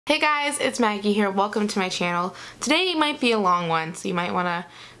Hey guys, it's Maggie here. Welcome to my channel. Today might be a long one, so you might want to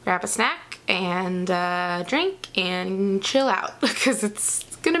grab a snack and drink and chill out because it's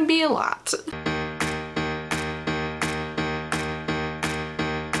gonna be a lot.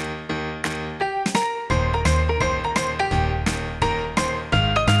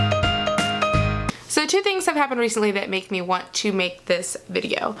 So two things have happened recently that make me want to make this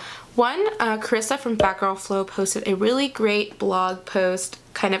video. One, Carissa from Fat Girl Flow posted a really great blog post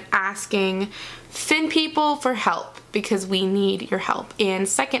kind of asking thin people for help because we need your help. And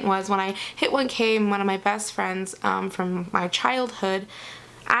second was when I hit 1K, one of my best friends from my childhood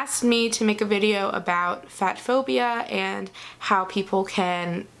asked me to make a video about fat phobia and how people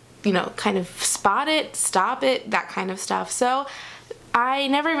can, you know, kind of spot it, stop it, that kind of stuff. So I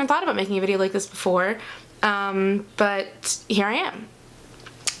never even thought about making a video like this before, but here I am.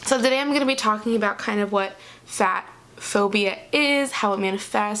 So today I'm going to be talking about kind of what fat phobia is, how it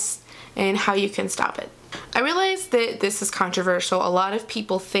manifests, and how you can stop it. I realize that this is controversial. A lot of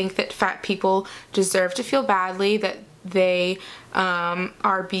people think that fat people deserve to feel badly, that they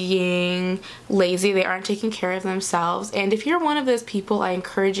are being lazy, they aren't taking care of themselves, and if you're one of those people, I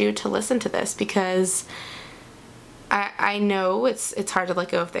encourage you to listen to this because I know it's hard to let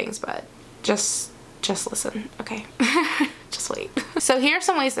go of things, but just listen, okay? Just wait. So here are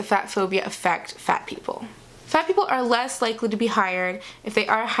some ways that fat phobia affect fat people. Fat people are less likely to be hired. If they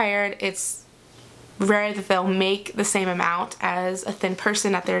are hired, it's rare that they'll make the same amount as a thin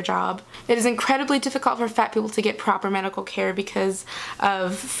person at their job. It is incredibly difficult for fat people to get proper medical care because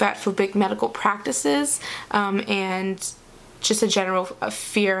of fat-phobic medical practices and just a general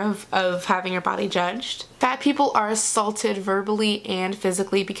fear of having your body judged. Fat people are assaulted verbally and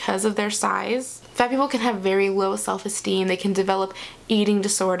physically because of their size. Fat people can have very low self-esteem. They can develop eating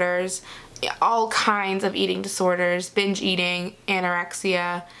disorders, all kinds of eating disorders, binge eating,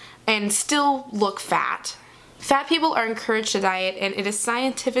 anorexia, and still look fat. Fat people are encouraged to diet, and it is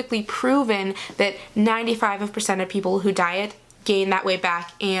scientifically proven that 95% of people who diet gain that weight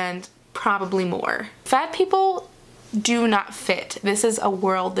back and probably more. Fat people do not fit. This is a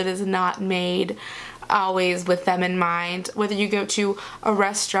world that is not made always with them in mind. Whether you go to a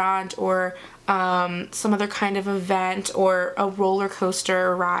restaurant or some other kind of event or a roller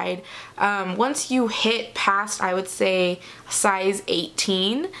coaster ride, once you hit past, I would say, size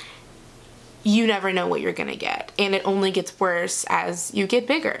 18, you never know what you're gonna get, and it only gets worse as you get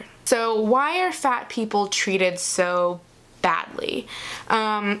bigger. So why are fat people treated so badly?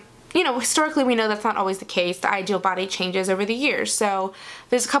 You know, historically we know that's not always the case. The ideal body changes over the years. So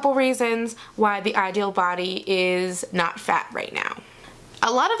there's a couple reasons why the ideal body is not fat right now.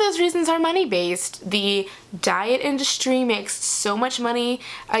 A lot of those reasons are money-based. The diet industry makes so much money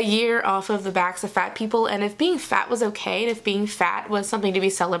a year off of the backs of fat people, and if being fat was okay, and if being fat was something to be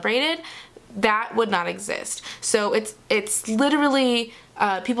celebrated, that would not exist. So it's literally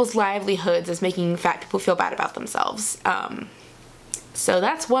people's livelihoods is making fat people feel bad about themselves. So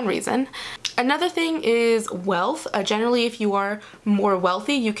that's one reason. Another thing is wealth. Generally, if you are more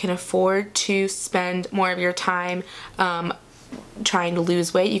wealthy, you can afford to spend more of your time trying to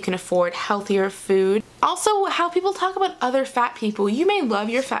lose weight. You can afford healthier food. Also, how people talk about other fat people. You may love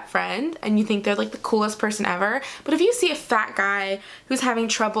your fat friend and you think they're like the coolest person ever, but if you see a fat guy who's having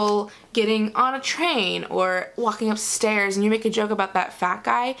trouble getting on a train or walking upstairs and you make a joke about that fat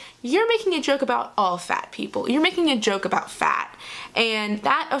guy, you're making a joke about all fat people. You're making a joke about fat, and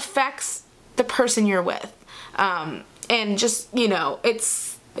that affects the person you're with. And just, you know,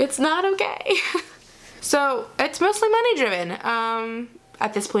 it's not okay. So it's mostly money driven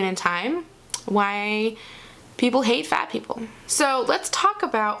at this point in time, why people hate fat people. So let's talk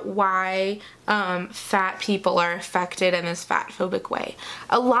about why fat people are affected in this fat phobic way.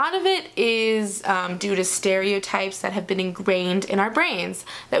 A lot of it is due to stereotypes that have been ingrained in our brains,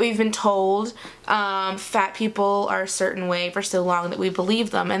 that we've been told fat people are a certain way for so long that we believe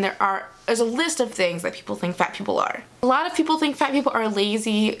them, and there's a list of things that people think fat people are. A lot of people think fat people are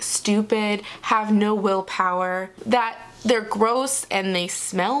lazy, stupid, have no willpower, that they're gross and they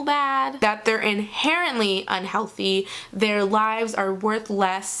smell bad, that they're inherently unhealthy, their lives are worth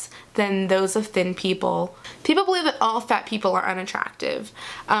less than those of thin people. People believe that all fat people are unattractive,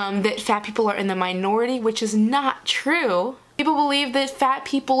 that fat people are in the minority, which is not true. People believe that fat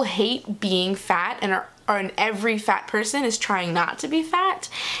people hate being fat and every fat person is trying not to be fat.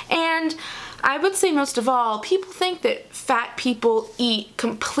 And I would say most of all, people think that fat people eat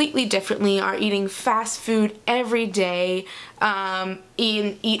completely differently, are eating fast food every day,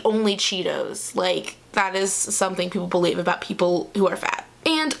 eat only Cheetos. Like, that is something people believe about people who are fat.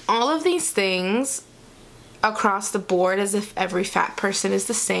 And all of these things across the board as if every fat person is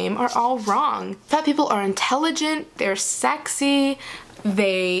the same are all wrong. Fat people are intelligent, they're sexy,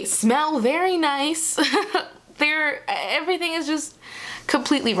 they smell very nice. Everything is just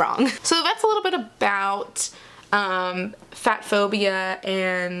completely wrong. So that's a little bit about fat phobia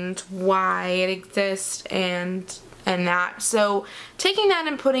and why it exists and that. So taking that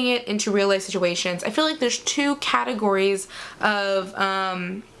and putting it into real life situations, I feel like there's two categories of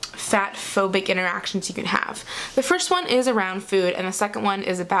fat phobic interactions you can have. The first one is around food, and the second one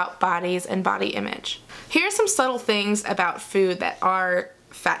is about bodies and body image. Here are some subtle things about food that are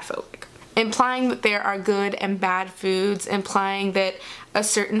fat phobic. Implying that there are good and bad foods, implying that a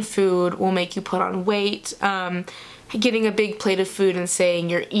certain food will make you put on weight, getting a big plate of food and saying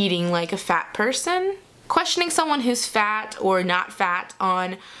you're eating like a fat person, questioning someone who's fat or not fat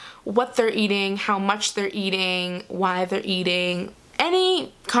on what they're eating, how much they're eating, why they're eating.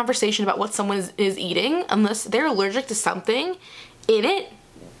 Any conversation about what someone is eating, unless they're allergic to something in it,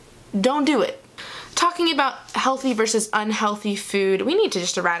 don't do it. Talking about healthy versus unhealthy food, we need to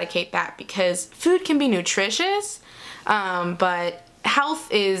just eradicate that, because food can be nutritious, but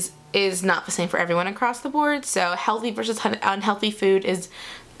health is not the same for everyone across the board. So healthy versus unhealthy food is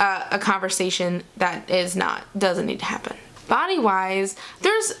a conversation that doesn't need to happen. Body-wise,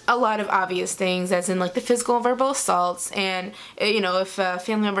 there's a lot of obvious things, as in like the physical and verbal assaults, and if a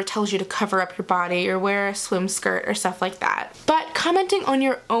family member tells you to cover up your body or wear a swim skirt or stuff like that. But commenting on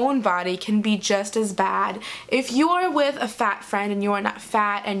your own body can be just as bad. If you are with a fat friend and you are not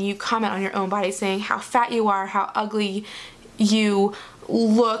fat and you comment on your own body saying how fat you are, how ugly you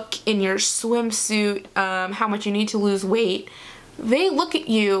look in your swimsuit, how much you need to lose weight, they look at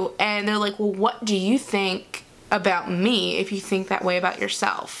you and they're like, well, what do you think about me if you think that way about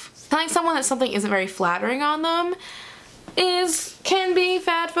yourself? Telling someone that something isn't very flattering on them can be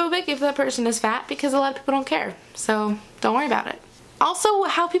fat phobic if that person is fat, because a lot of people don't care. So don't worry about it. Also,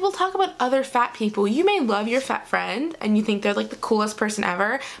 how people talk about other fat people. You may love your fat friend and you think they're like the coolest person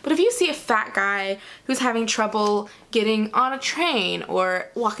ever, but if you see a fat guy who's having trouble getting on a train or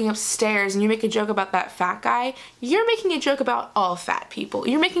walking upstairs and you make a joke about that fat guy, you're making a joke about all fat people.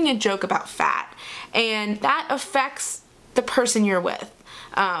 You're making a joke about fat, and that affects the person you're with.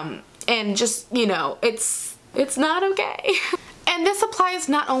 And just, it's not okay. And this applies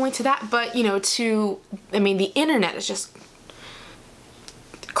not only to that, but, the internet is just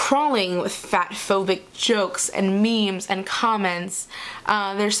crawling with fat phobic jokes and memes and comments.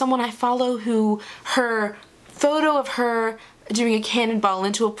 There's someone I follow who her photo of her doing a cannonball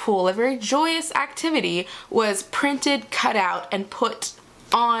into a pool, a very joyous activity, was printed, cut out, and put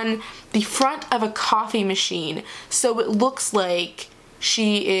on the front of a coffee machine, so it looks like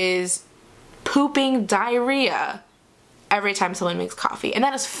she is pooping diarrhea every time someone makes coffee. And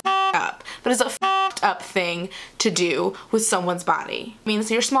that is f***ed up. That is a f***ed up thing to do with someone's body.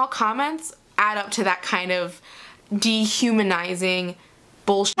 So your small comments add up to that kind of dehumanizing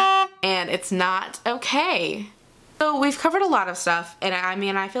bullshit, and it's not okay. So we've covered a lot of stuff, and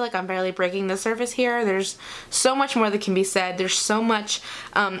I feel like I'm barely breaking the surface here. There's so much more that can be said. There's so much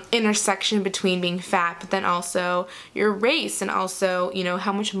intersection between being fat, but then also your race, and also,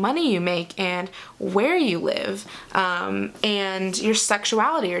 how much money you make, and where you live, and your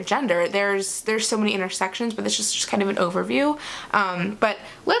sexuality or gender. There's so many intersections, but this is just kind of an overview. But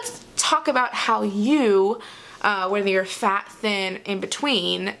let's talk about how you, whether you're fat, thin, in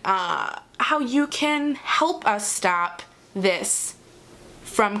between, how you can help us stop this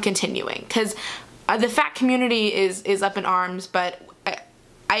from continuing. Because the fat community is up in arms, but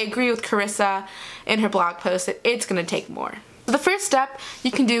I agree with Carissa in her blog post that it's going to take more. The first step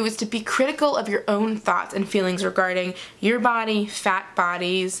you can do is to be critical of your own thoughts and feelings regarding your body, fat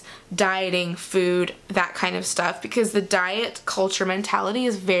bodies, dieting, food, that kind of stuff, because the diet culture mentality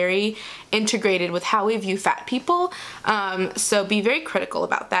is very integrated with how we view fat people. So be very critical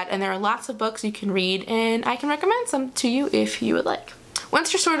about that, and there are lots of books you can read, and I can recommend some to you if you would like.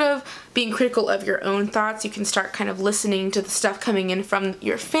 Once you're sort of being critical of your own thoughts, you can start kind of listening to the stuff coming in from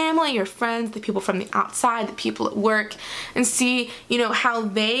your family, your friends, the people from the outside, the people at work, and see, how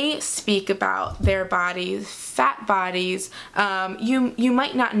they speak about their bodies, fat bodies. You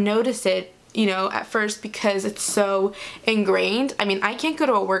might not notice it, at first, because it's so ingrained. I can't go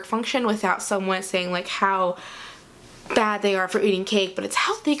to a work function without someone saying like how bad they are for eating cake, but it's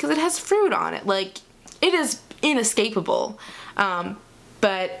healthy because it has fruit on it. Like, it is inescapable.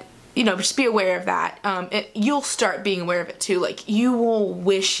 But, just be aware of that. You'll start being aware of it too. Like, you will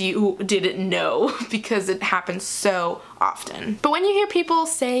wish you didn't know because it happens so often. But when you hear people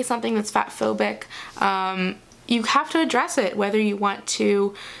say something that's fat phobic, you have to address it, whether you want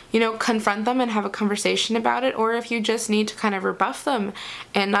to, you know, confront them and have a conversation about it, or if you just need to kind of rebuff them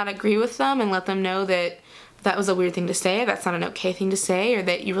and not agree with them and let them know that that was a weird thing to say, that's not an okay thing to say, or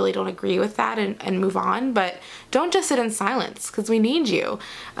that you really don't agree with that, and move on. But don't just sit in silence, because we need you.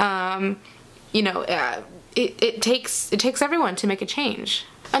 You know, it takes everyone to make a change.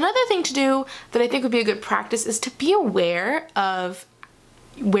 Another thing to do that I think would be a good practice is to be aware of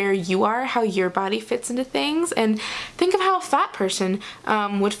where you are, how your body fits into things, and think of how a fat person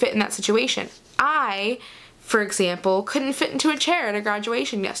would fit in that situation. I, for example, couldn't fit into a chair at a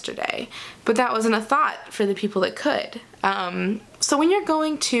graduation yesterday, but that wasn't a thought for the people that could. So when you're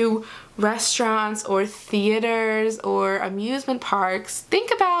going to restaurants or theaters or amusement parks,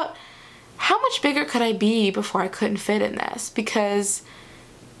 think about how much bigger could I be before I couldn't fit in this, because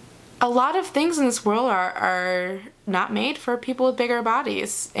a lot of things in this world are not made for people with bigger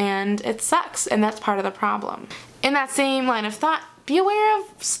bodies, and it sucks, and that's part of the problem. In that same line of thought, be aware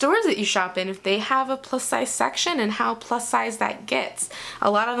of stores that you shop in, if they have a plus size section, and how plus size that gets.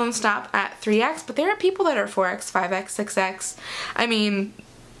 A lot of them stop at 3X, but there are people that are 4X, 5X, 6X. I mean,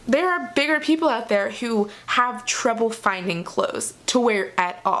 there are bigger people out there who have trouble finding clothes to wear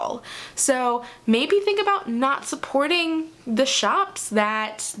at all. So maybe think about not supporting the shops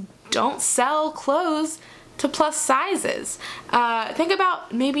that don't sell clothes to plus sizes. Think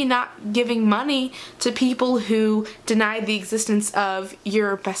about maybe not giving money to people who deny the existence of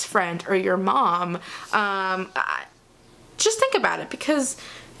your best friend or your mom. Just think about it, because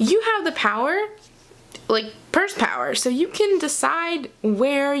you have the power, like purse power, so you can decide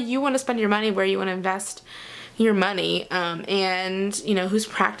where you want to spend your money, where you want to invest your money, and you know, whose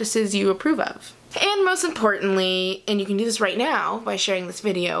practices you approve of. And most importantly, and you can do this right now by sharing this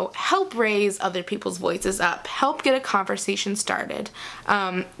video, help raise other people's voices up. Help get a conversation started.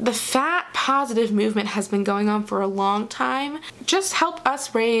 The fat positive movement has been going on for a long time. Just help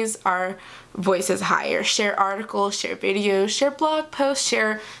us raise our voices higher. Share articles, share videos, share blog posts,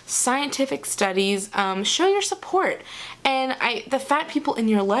 share scientific studies. Show your support. And the fat people in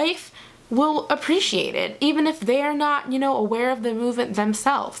your life will appreciate it, even if they're not, you know, aware of the movement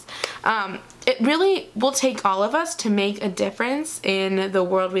themselves. It really will take all of us to make a difference in the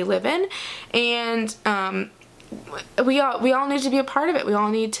world we live in, and we all need to be a part of it. We all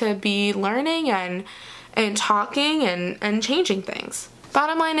need to be learning and talking and changing things.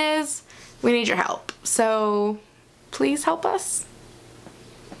 Bottom line is, we need your help. So please help us.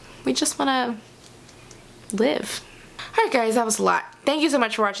 We just want to live. Alright guys, that was a lot. Thank you so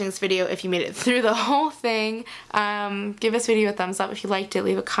much for watching this video. If you made it through the whole thing, give this video a thumbs up if you liked it.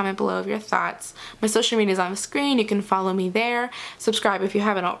 Leave a comment below of your thoughts. My social media is on the screen. You can follow me there. Subscribe if you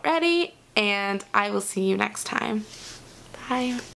haven't already. And I will see you next time. Bye.